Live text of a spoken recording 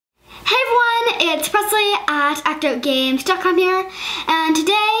it's Presley at ActOutGames.com here, and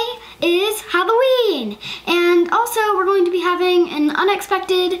today is Halloween, and also we're going to be having an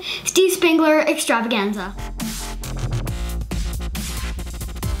unexpected Steve Spangler Extravaganza.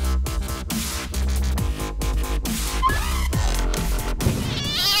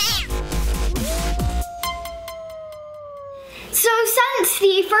 So since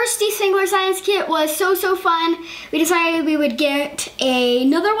the first Steve Spangler Science Kit was so fun, we decided we would get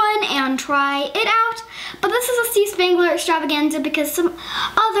another one and try it out. But this is a Steve Spangler Extravaganza because some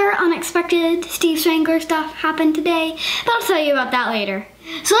other unexpected Steve Spangler stuff happened today. But I'll tell you about that later.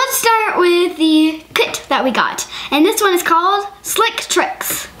 So let's start with the kit that we got. And this one is called Slick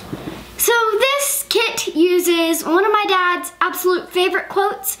Tricks. So this kit uses one of my dad's absolute favorite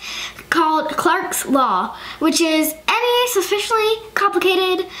quotes called Clark's Law, which is any sufficiently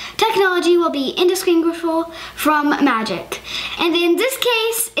complicated technology will be indistinguishable from magic. And in this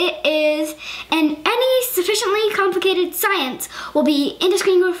case, it is, and any sufficiently complicated science will be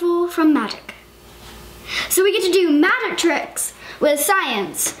indistinguishable from magic. So we get to do magic tricks with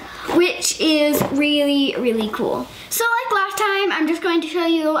science, which is really cool. So like last time, I'm just going to show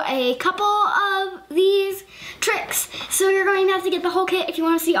you a couple of these tricks. So you're going to have to get the whole kit if you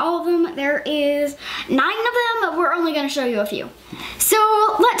want to see all of them. There is 9 of them, but we're only going to show you a few. So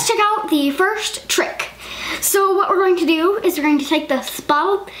let's check out the first trick. So what we're going to do is we're going to take this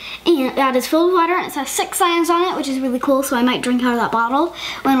bottle and that is filled with water, and it says 6 science on it, which is really cool, so I might drink out of that bottle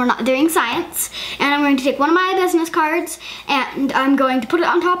when we're not doing science. And I'm going to take one of my business cards and I'm going to put it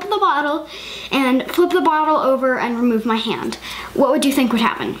on top of the bottle and flip the bottle over and remove my hand. What would you think would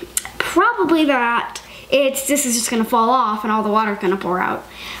happen? Probably that this is just gonna fall off and all the water's gonna pour out.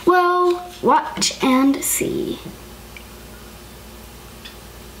 Well, watch and see.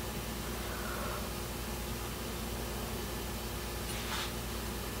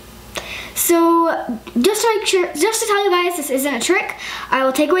 So just to make sure, just to tell you guys this isn't a trick, I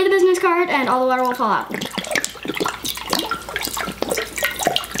will take away the business card and all the water will fall out.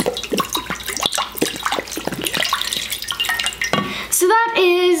 So that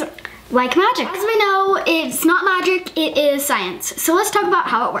is like magic. As we know, it's not magic, it is science. So let's talk about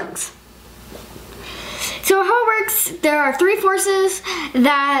how it works. So how it works, there are 3 forces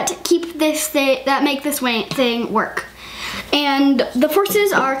that keep this that make this thing work. And the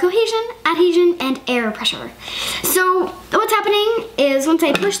forces are cohesion, adhesion, and air pressure. So what's happening is once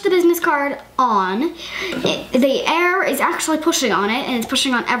I push the business card on, the air is actually pushing on it, and it's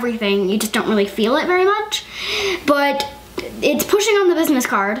pushing on everything. You just don't really feel it very much. But it's pushing on the business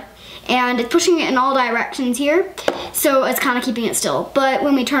card, and it's pushing it in all directions here, so it's kind of keeping it still. But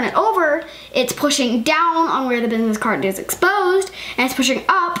when we turn it over, it's pushing down on where the business card is exposed, and it's pushing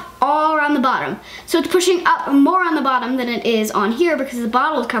up all around the bottom. So it's pushing up more on the bottom than it is on here because the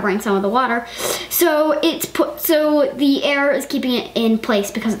bottle is covering some of the water. So so the air is keeping it in place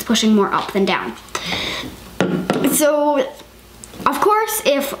because it's pushing more up than down. So of course,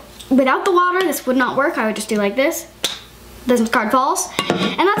 if without the water this would not work, I would just do like this. Business card falls,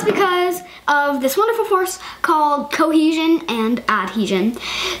 and that's because of this wonderful force called cohesion and adhesion.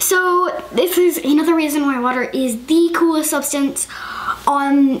 So this is another reason why water is the coolest substance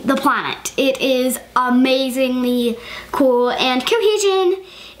on the planet. It is amazingly cool, and cohesion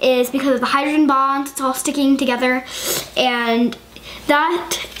is because of the hydrogen bonds. It's all sticking together, and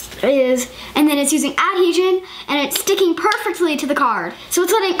then it's using adhesion, and it's sticking perfectly to the card. So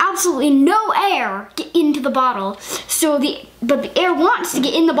it's letting absolutely no air get into the bottle. But the air wants to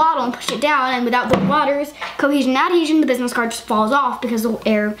get in the bottle and push it down, and without the water's cohesion and adhesion, the business card just falls off because the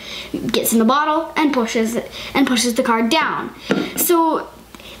air gets in the bottle and pushes the card down. So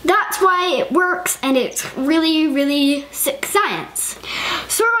that's why it works, and it's really sick science.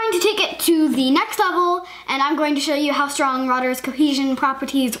 So we're going to take it to the next level, and I'm going to show you how strong water's cohesion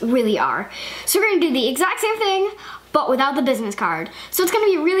properties really are. So we're going to do the exact same thing, but without the business card. So it's going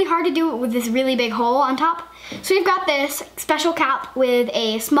to be really hard to do it with this really big hole on top. So we've got this special cap with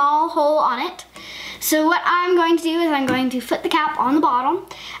a small hole on it. So what I'm going to do is I'm going to flip the cap on the bottle.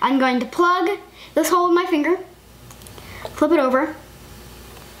 I'm going to plug this hole with my finger, flip it over,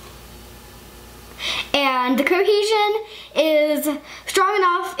 and the cohesion is strong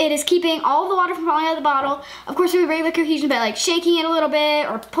enough. It is keeping all the water from falling out of the bottle. Of course, with regular cohesion, by like shaking it a little bit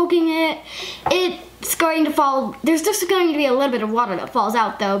or poking it, it's going to fall. There's just going to be a little bit of water that falls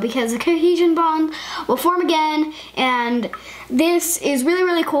out though, because the cohesion bond will form again. And this is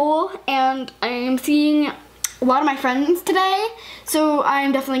really cool, and I am seeing a lot of my friends today, so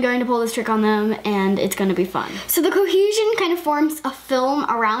I'm definitely going to pull this trick on them, and it's going to be fun. So the cohesion kind of forms a film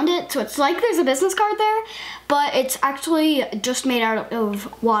around it, so it's like there's a business card there, but it's actually just made out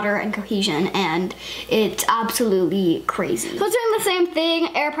of water and cohesion, and it's absolutely crazy. So it's doing the same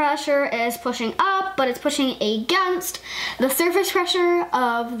thing. Air pressure is pushing up, but it's pushing against the surface pressure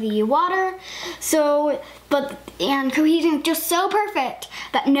of the water. And cohesion is just so perfect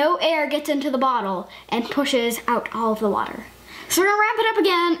that no air gets into the bottle and pushes out all of the water. So we're gonna ramp it up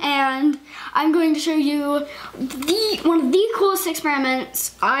again, and I'm going to show you one of the coolest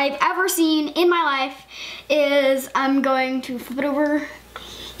experiments I've ever seen in my life. I'm going to flip it over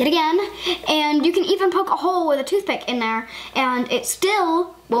yet again, and you can even poke a hole with a toothpick in there and it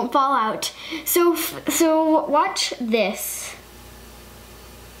still won't fall out. So watch this.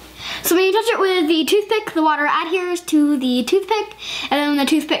 So when you touch it with the toothpick, the water adheres to the toothpick, and then when the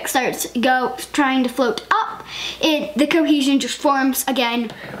toothpick starts trying to float up, the cohesion just forms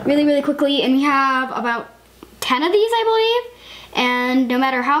again really quickly, and we have about 10 of these, I believe, and no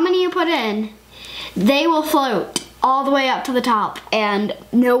matter how many you put in, they will float all the way up to the top and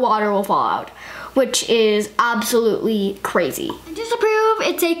no water will fall out, which is absolutely crazy. And just to prove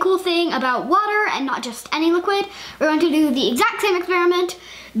it's a cool thing about water and not just any liquid, we're going to do the exact same experiment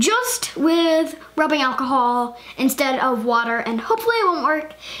just with rubbing alcohol instead of water, and hopefully it won't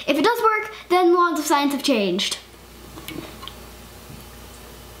work. If it does work, then the laws of science have changed.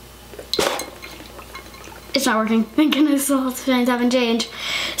 It's not working. Thank goodness the laws of science haven't changed.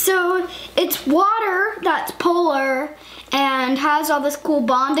 So it's water that's polar and has all this cool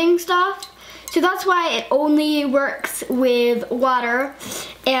bonding stuff. So that's why it only works with water,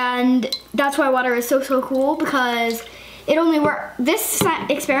 and that's why water is so cool, because it only works. This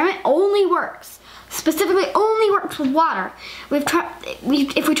experiment only works, specifically only works with water.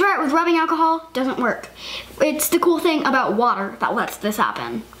 If we try it with rubbing alcohol, it doesn't work. It's the cool thing about water that lets this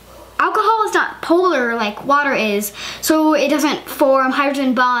happen. Alcohol is not polar like water is, so it doesn't form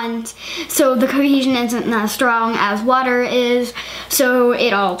hydrogen bonds, so the cohesion isn't as strong as water is, so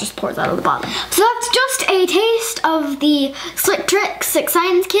it all just pours out of the bottle. So that's just a taste of the Slick Tricks 6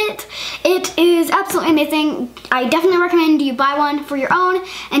 Science Kit. It is absolutely amazing. I definitely recommend you buy one for your own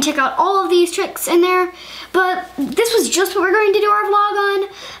and check out all of these tricks in there. But this was just what we're going to do our vlog on.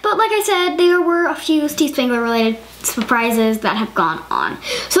 But like I said, there were a few Steve Spangler related surprises that have gone on.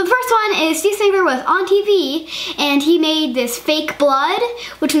 So the first one is Steve Spangler was on TV and he made this fake blood,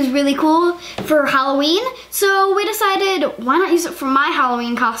 which was really cool for Halloween. So we decided, why not use it for my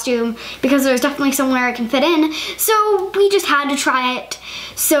Halloween costume, because there's definitely somewhere it can fit in. So we just had to try it.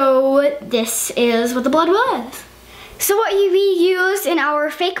 So this is what the blood was. So what we used in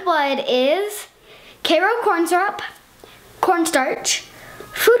our fake blood is Karo corn syrup, cornstarch,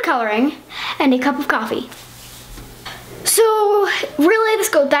 food coloring, and a cup of coffee. So really this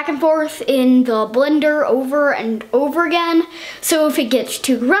goes back and forth in the blender over and over again. So if it gets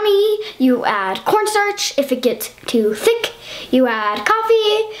too runny, you add cornstarch. If it gets too thick, you add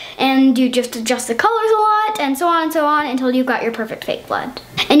coffee, and you just adjust the colors a lot, and so on until you've got your perfect fake blood.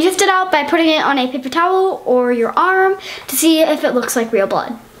 And you test it out by putting it on a paper towel or your arm to see if it looks like real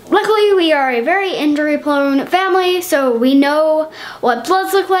blood. Luckily, we are a very injury-prone family, so we know what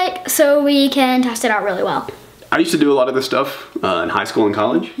bloods look like, so we can test it out really well. I used to do a lot of this stuff in high school and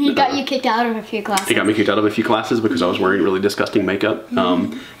college. He got you kicked out of a few classes. He got me kicked out of a few classes because I was wearing really disgusting makeup.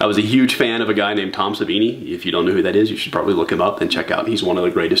 I was a huge fan of a guy named Tom Savini. If you don't know who that is, you should probably look him up and check out. He's one of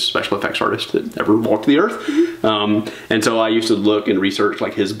the greatest special effects artists that ever walked the earth. And so I used to look and research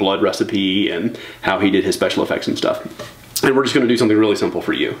like his blood recipe and how he did his special effects and stuff. And we're just gonna do something really simple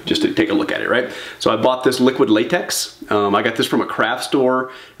for you, just to take a look at it, right? So I bought this liquid latex. I got this from a craft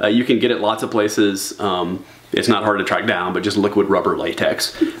store. You can get it lots of places. It's not hard to track down, but just liquid rubber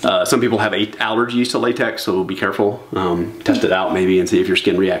latex. Some people have allergies to latex, so be careful. Test it out maybe and see if your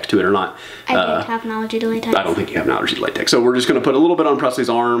skin reacts to it or not. I don't have an allergy to latex. I don't think you have an allergy to latex. So we're just gonna put a little bit on Presley's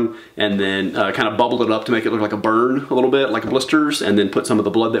arm and then kind of bubble it up to make it look like a burn a little bit, like blisters, and then put some of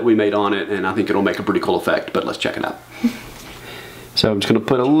the blood that we made on it, and I think it'll make a pretty cool effect, but let's check it out. So I'm just gonna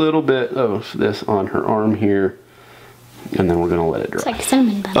put a little bit of this on her arm here, and then we're gonna let it dry. It's like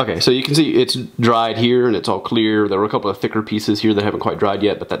cinnamon bun. Okay, so you can see it's dried here and it's all clear. There were a couple of thicker pieces here that haven't quite dried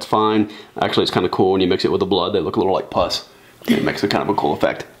yet, but that's fine. Actually, it's kind of cool when you mix it with the blood. They look a little like pus. It makes a kind of a cool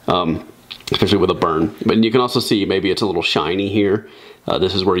effect, especially with a burn. But you can also see maybe it's a little shiny here.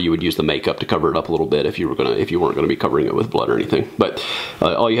 This is where you would use the makeup to cover it up a little bit if you weren't gonna be covering it with blood or anything. But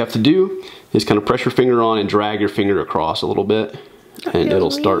all you have to do is kind of press your finger on and drag your finger across a little bit, and it'll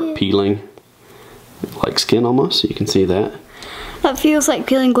start peeling like skin almost. So you can see that. That feels like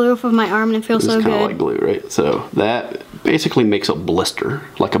peeling glue off of my arm, and it feels so good. It's kind of like glue, right? So that basically makes a blister,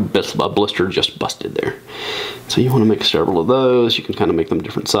 like a blister just busted there. So you want to make several of those. You can kind of make them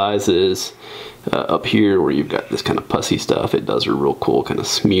different sizes. Up here where you've got this kind of pussy stuff, it does a real cool kind of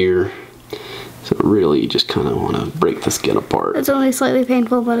smear. So really you just kind of want to break the skin apart. It's only slightly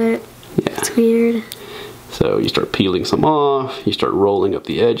painful, but it's weird. So you start peeling some off, you start rolling up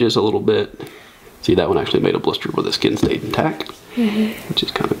the edges a little bit. See, that one actually made a blister where the skin stayed intact, which is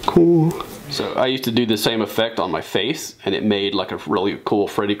kind of cool. So I used to do the same effect on my face, and it made like a really cool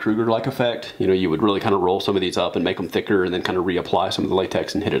Freddy Krueger-like effect. You know, you would really kind of roll some of these up and make them thicker and then kind of reapply some of the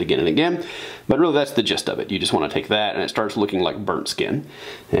latex and hit it again and again. But really that's the gist of it. You just want to take that and it starts looking like burnt skin.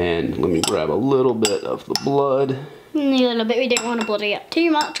 And let me grab a little bit of the blood. A little bit, we don't want to bloody up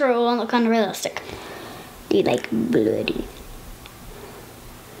too much or it won't look kind of realistic. Do you like bloody?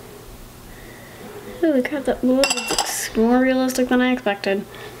 Holy crap, that blood looks more realistic than I expected.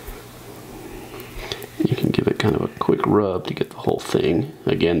 You can give it kind of a quick rub to get the whole thing.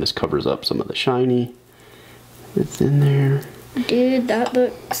 Again, this covers up some of the shiny that's in there. Dude, that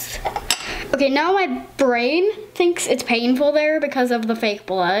looks... Okay, now my brain thinks it's painful there because of the fake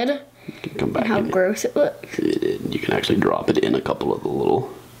blood. You can come back and how gross it looks. You can actually drop it in a couple of the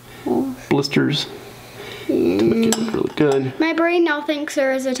little blisters to make it look really good. My brain now thinks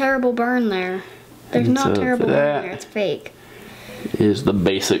there is a terrible burn there. There's not a terrible burn there, it's fake. Is the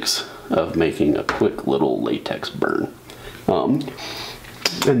basics of making a quick little latex burn. And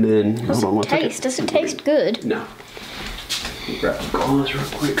then, hold on one second. Does it taste good? No. Grab the gauze real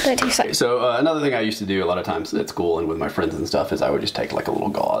quick. Okay, so another thing I used to do a lot of times at school and with my friends and stuff is I would just take like a little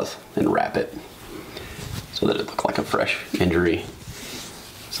gauze and wrap it so that it looked like a fresh injury.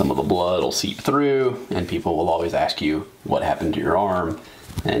 Some of the blood will seep through and people will always ask you what happened to your arm,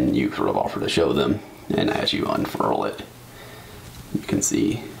 and you sort of offer to show them, and as you unfurl it you can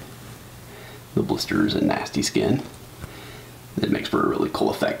see the blisters and nasty skin. It makes for a really cool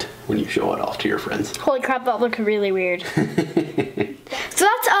effect when you show it off to your friends. Holy crap, that looked really weird. So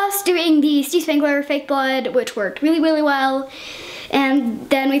that's us doing the Steve Spangler fake blood, which worked really, really well. And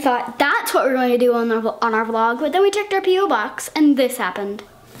then we thought that's what we're going to do on our vlog, but then we checked our P.O. box and this happened.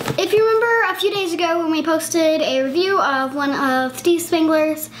 If you remember a few days ago when we posted a review of one of Steve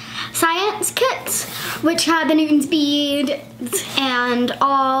Spangler's science kits, which had the Newton's bead and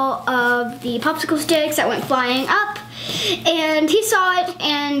all of the popsicle sticks that went flying up, and he saw it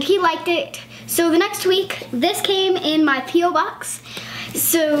and he liked it. So the next week, this came in my P.O. box.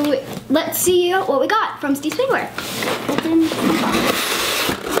 So let's see what we got from Steve Spangler. Open.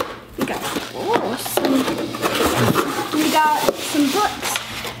 We got some books.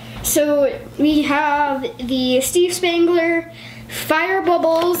 So we have the Steve Spangler Fire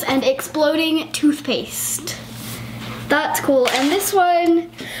Bubbles and Exploding Toothpaste. That's cool. And this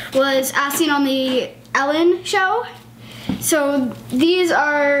one was as seen on the Ellen show. So these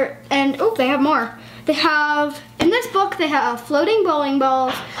are, and oh, they have more. They have, in this book, they have floating bowling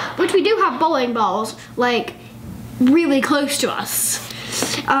balls, which we do have bowling balls, like, really close to us.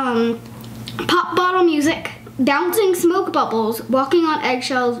 Pop bottle music, bouncing smoke bubbles, walking on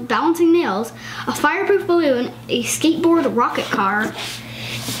eggshells, balancing nails, a fireproof balloon, a skateboard rocket car,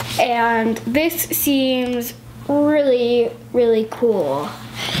 and this seems really, really cool.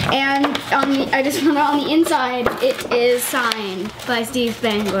 And I just found out on the inside, it is signed by Steve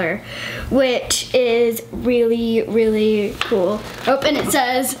Spangler, which is really, really cool. Oh, and it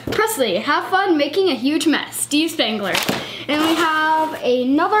says, Presley, have fun making a huge mess, Steve Spangler. And we have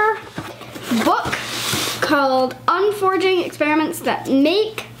another book called Unforging Experiments That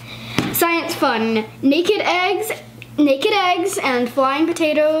Make Science Fun. Naked eggs and flying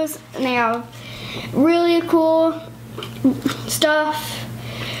potatoes. And they have really cool stuff.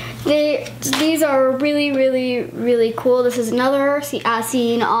 These are really, really, really cool. This is another as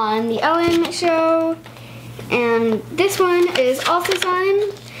seen on the Ellen show. And this one is also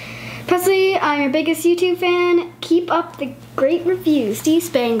signed. Presley, I'm your biggest YouTube fan. Keep up the great reviews, Steve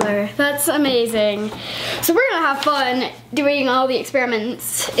Spangler. That's amazing. So we're gonna have fun doing all the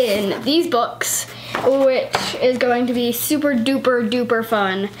experiments in these books, which is going to be super duper duper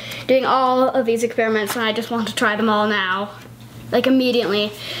fun. Doing all of these experiments, and I just want to try them all now. Like immediately.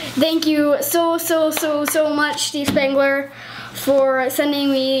 Thank you so much, Steve Spangler, for sending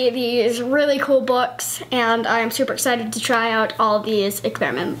me these really cool books, and I'm super excited to try out all of these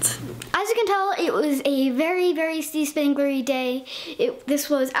experiments. As you can tell, it was a very, very Steve Spanglery day. This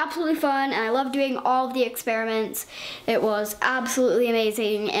was absolutely fun, and I love doing all of the experiments. It was absolutely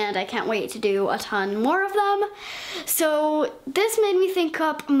amazing, and I can't wait to do a ton more of them. So this made me think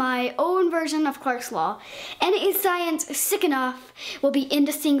up my own version of Clark's Law, and is science sick enough will be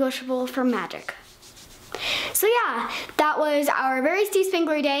indistinguishable from magic. So So yeah, that was our very Steve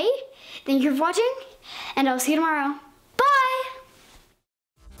Spanglery day. Thank you for watching, and I'll see you tomorrow.